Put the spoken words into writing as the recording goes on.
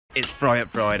It's Fry Up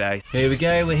Friday. Here we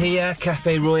go, we're here,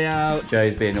 Cafe Royale.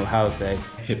 Joe's being all healthy.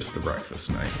 Hipster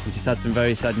breakfast, mate. We just had some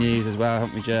very sad news as well,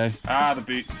 haven't we, Joe? Ah, the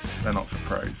boots. They're not for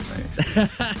pros, mate.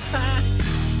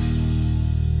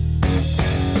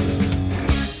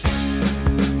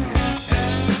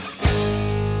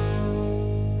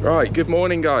 Right, good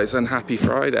morning guys and happy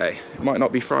Friday. It might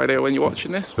not be Friday when you're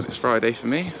watching this, but it's Friday for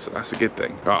me, so that's a good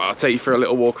thing. Right, I'll take you for a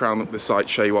little walk around the site,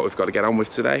 show you what we've got to get on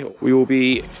with today. We will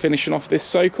be finishing off this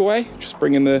soakaway, just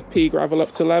bringing the pea gravel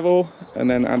up to level and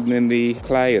then adding in the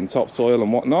clay and topsoil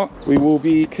and whatnot. We will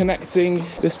be connecting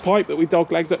this pipe that we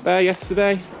dog-legged up there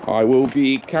yesterday. I will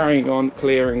be carrying on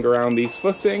clearing around these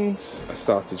footings. I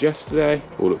started yesterday,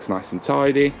 all looks nice and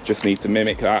tidy. Just need to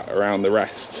mimic that around the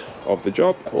rest of the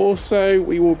job. Also,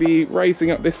 we will be raising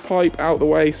up this pipe out the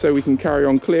way so we can carry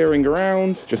on clearing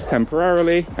around just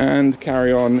temporarily and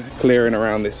carry on clearing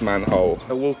around this manhole.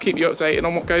 We'll keep you updated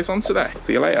on what goes on today.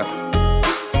 See you later.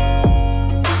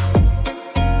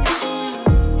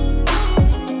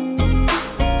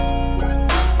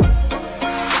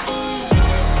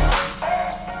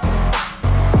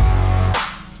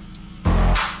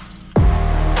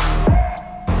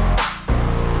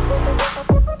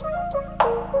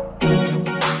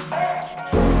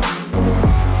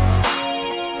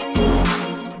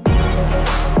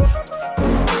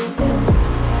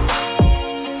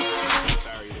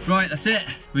 Right, that's it.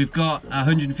 We've got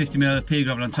 150ml of pea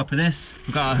gravel on top of this.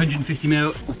 We've got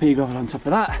 150ml of pea gravel on top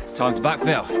of that. Time to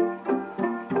backfill.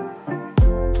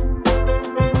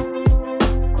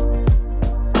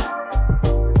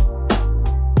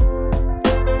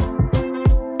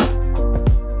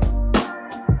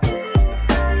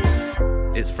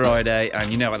 It's Friday, and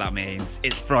you know what that means.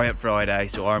 It's Fry Up Friday,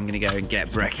 so I'm gonna go and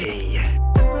get brekkie.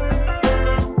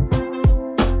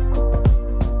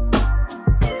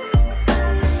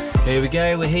 Here we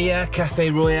go, we're here,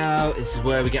 Cafe Royale. This is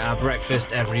where we get our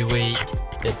breakfast every week.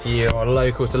 If you are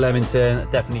local to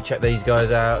Leamington, definitely check these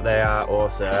guys out. They are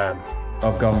awesome.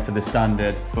 I've gone for the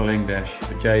standard full English,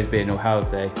 but Joe's being all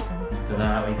healthy. So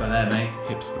now what you got there, mate?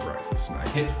 Hipster breakfast, mate.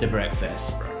 Hipster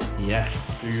breakfast.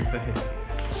 Yes. Food for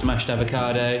hippies. Smashed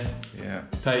avocado. Yeah.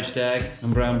 Poached egg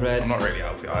and brown bread. I'm not really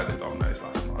healthy. I had a Domino's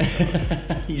last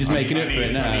night. You're just making up for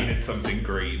it now. I needed something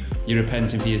green. You're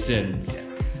repenting for your sins. Yeah.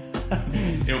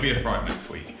 It'll be a fry next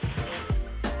week.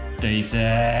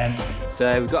 Decent.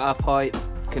 So we've got our pipe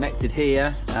connected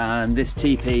here, and this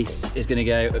T-piece is going to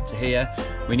go up to here.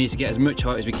 We need to get as much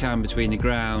height as we can between the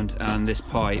ground and this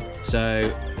pipe, so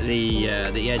the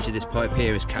edge of this pipe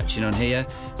here is catching on here.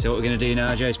 So what we're going to do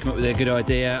now, Joe's come up with a good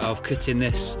idea of cutting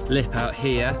this lip out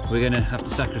here. We're going to have to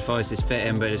sacrifice this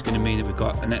fitting, but it's going to mean that we've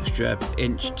got an extra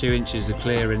inch, 2 inches of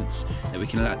clearance that we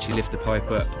can actually lift the pipe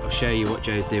up. I'll show you what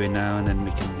Joe's doing now, and then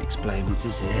we can explain what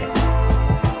it's here.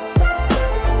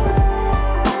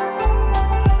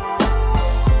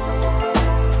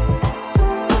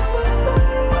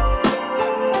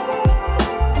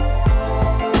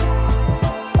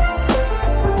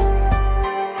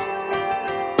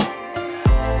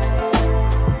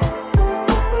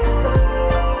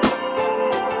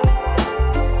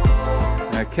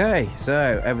 Okay,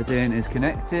 so everything is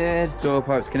connected, soil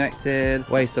pipe's connected,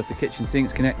 waste off the kitchen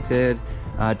sink's connected,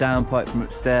 down pipe from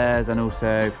upstairs and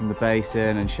also from the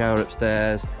basin and shower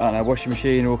upstairs, and our washing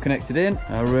machine are all connected in.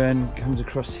 Our run comes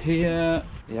across here,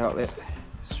 the outlet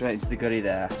straight into the gully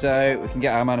there. So we can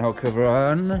get our manhole cover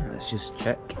on. Let's just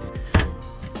check.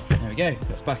 There we go,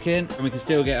 that's back in, and we can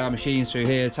still get our machines through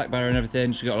here, tack barrier and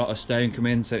everything. We've got a lot of stone come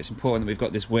in, so it's important that we've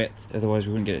got this width, otherwise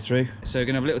we wouldn't get it through. So we're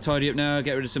gonna have a little tidy up now,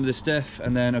 get rid of some of the stuff,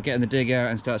 and then I'll get in the digger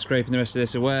and start scraping the rest of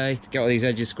this away, get all these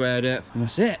edges squared up, and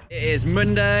that's it. It is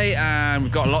Monday, and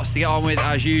we've got lots to get on with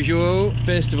as usual.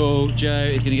 First of all, Joe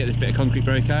is gonna get this bit of concrete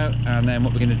broke out, and then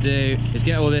what we're gonna do is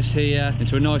get all this here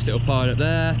into a nice little pile up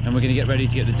there, and we're gonna get ready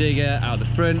to get the digger out the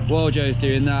front. While Joe's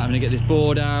doing that, I'm gonna get this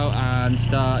board out and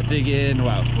start digging.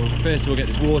 Well, first of all get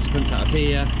this water pumped out of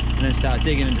here, and then start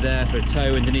digging under there for a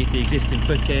toe underneath the existing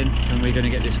footing, and we're going to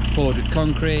get this poured with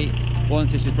concrete.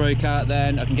 Once this is broke out,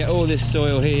 then I can get all this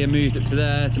soil here moved up to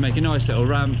there to make a nice little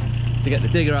ramp to get the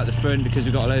digger out the front, because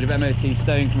we've got a load of MOT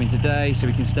stone coming today, so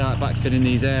we can start backfilling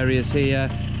these areas here,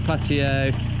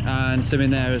 patio and some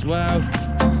in there as well.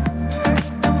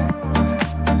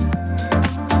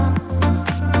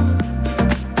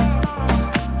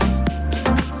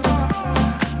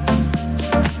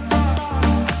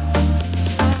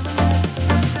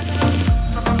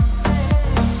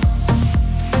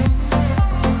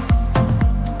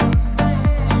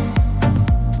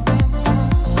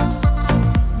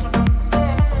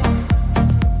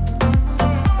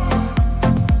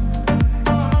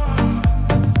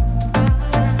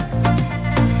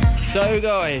 So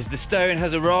guys, the stone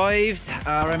has arrived.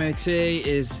 Our MOT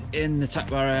is in the tack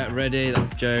barrier ready.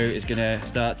 Joe is gonna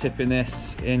start tipping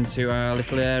this into our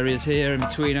little areas here in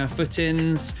between our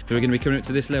footings. So we're gonna be coming up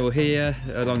to this level here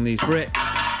along these bricks.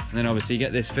 And then obviously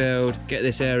get this filled, get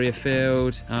this area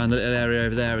filled, and the little area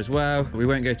over there as well. We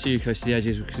won't go too close to the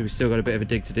edges because we've still got a bit of a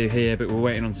dig to do here, but we're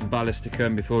waiting on some ballast to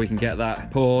come before we can get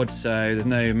that poured. So there's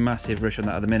no massive rush on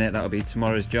that at the minute. That'll be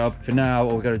tomorrow's job. For now,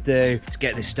 all we've got to do is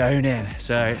get this stone in.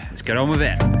 So let's get on with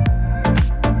it.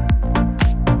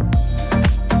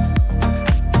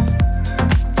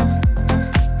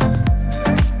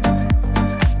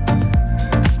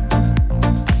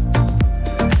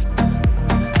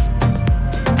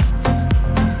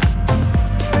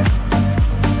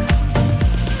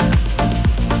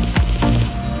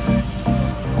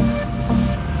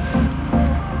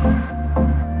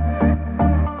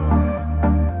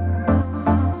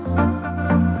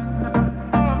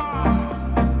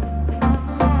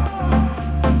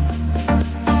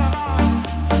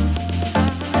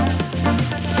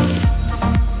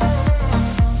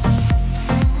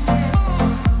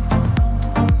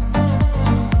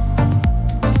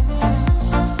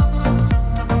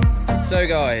 So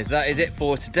guys, that is it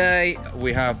for today.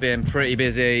 We have been pretty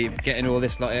busy getting all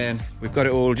this lot in. We've got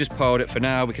it all just piled up for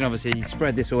now. We can obviously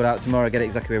spread this all out tomorrow, get it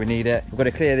exactly where we need it. We've got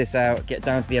to clear this out, get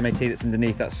down to the MOT that's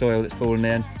underneath that soil that's fallen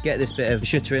in, get this bit of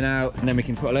shuttering out, and then we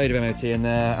can put a load of MOT in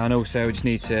there. And also we just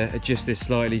need to adjust this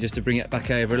slightly just to bring it back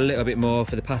over a little bit more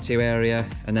for the patio area,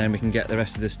 and then we can get the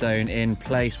rest of the stone in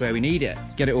place where we need it.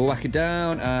 Get it all whacked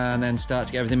down and then start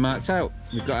to get everything marked out.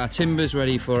 We've got our timbers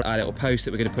ready for our little post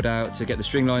that we're going to put out to get the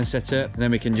string line set up, and then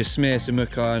we can just smear some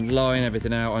muck on, line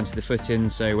everything out onto the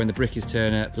footings, so when the brickies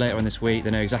turn up later on this week they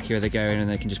know exactly where they're going and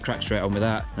they can just crack straight on with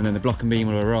that, and then the block and beam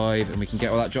will arrive and we can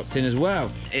get all that dropped in as well.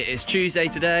 It is Tuesday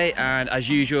today, and as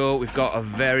usual we've got a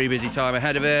very busy time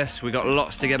ahead of us. We've got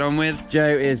lots to get on with. Joe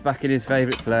is back in his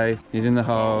favourite place. He's in the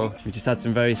hole. We just had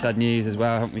some very sad news as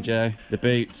well, haven't we, Joe? The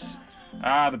boots.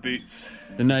 The boots.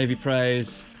 The Navy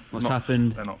Pros. What's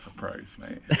happened? They're not for pros,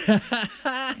 mate.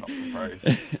 Not for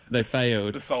pros. They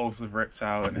failed. The soles have ripped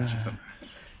out and it's just a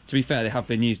mess. To be fair, they have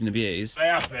been used and abused. They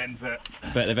have been, but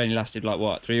they've only lasted like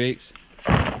what, 3 weeks?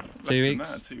 2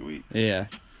 weeks? 2 weeks. Yeah.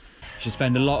 You should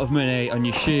spend a lot of money on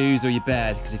your shoes or your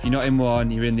bed, because if you're not in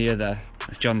one, you're in the other.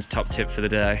 That's John's top tip for the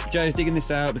day. Joe's digging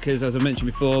this out because, as I mentioned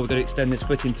before, we've got to extend this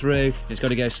footing through. It's got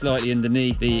to go slightly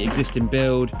underneath the existing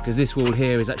build, because this wall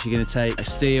here is actually going to take a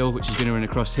steel which is going to run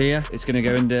across here. It's going to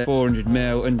go under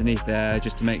 400mm underneath there,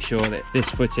 just to make sure that this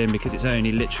footing, because it's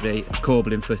only literally a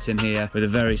corbelling footing here with a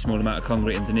very small amount of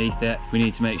concrete underneath it, we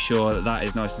need to make sure that that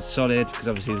is nice and solid, because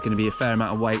obviously there's going to be a fair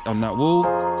amount of weight on that wall.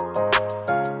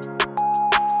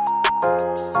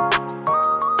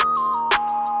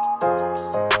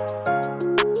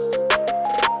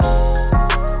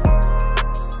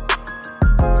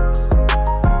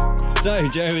 So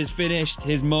Joe has finished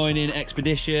his mining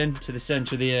expedition to the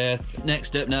centre of the earth.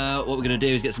 Next up now, what we're going to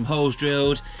do is get some holes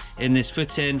drilled in this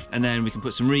footing, and then we can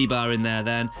put some rebar in there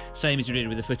then, same as we did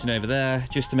with the footing over there,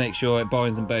 just to make sure it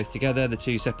binds them both together, the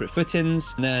two separate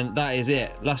footings. And then that is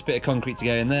it. Last bit of concrete to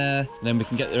go in there, and then we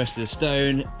can get the rest of the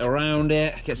stone around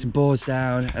it, get some boards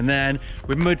down, and then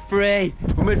we're mud free.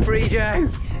 We're mud free, Joe.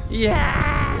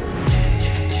 Yeah!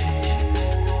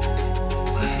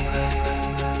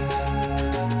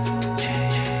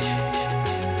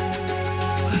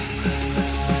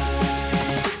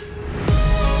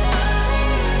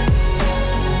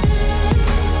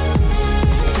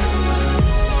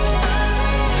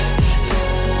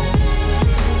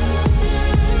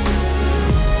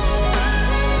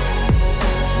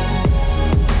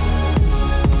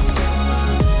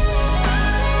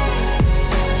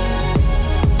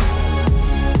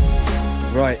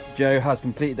 Right, Joe has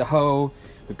completed the hole.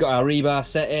 We've got our rebar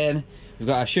set in, we've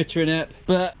got our shuttering up,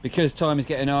 but because time is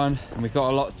getting on and we've got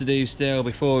a lot to do still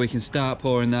before we can start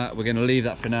pouring that, we're going to leave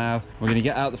that for now. We're going to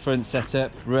get out the front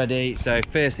setup ready, so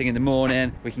first thing in the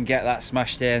morning we can get that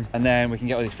smashed in, and then we can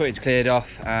get all this footage cleared off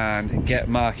and get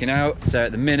marking out. So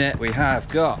at the minute we have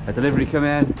got a delivery come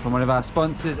in from one of our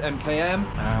sponsors, MKM,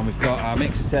 and we've got our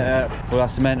mixer set up, all our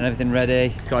cement and everything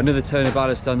ready. Got another ton of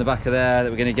ballast on the back of there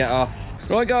that we're going to get off.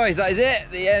 Right guys, that is it,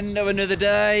 the end of another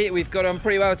day. We've got on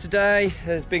pretty well today.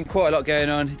 There's been quite a lot going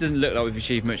on. It doesn't look like we've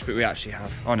achieved much, but we actually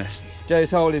have, honest.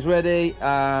 Joe's hole is ready,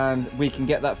 and we can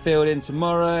get that filled in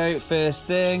tomorrow, first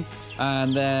thing,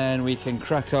 and then we can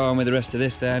crack on with the rest of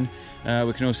this then.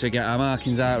 We can also get our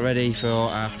markings out ready for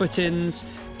our footings,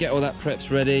 get all that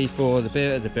preps ready for the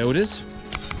builders.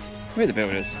 Where are the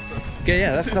builders? Okay,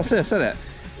 yeah, that's us, isn't it?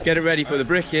 Get it ready for the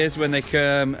brickies when they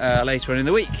come later on in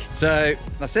the week. So,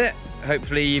 that's it.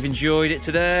 hopefully you've enjoyed it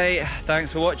today.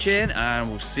 Thanks for watching, and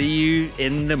we'll see you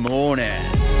in the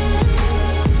morning.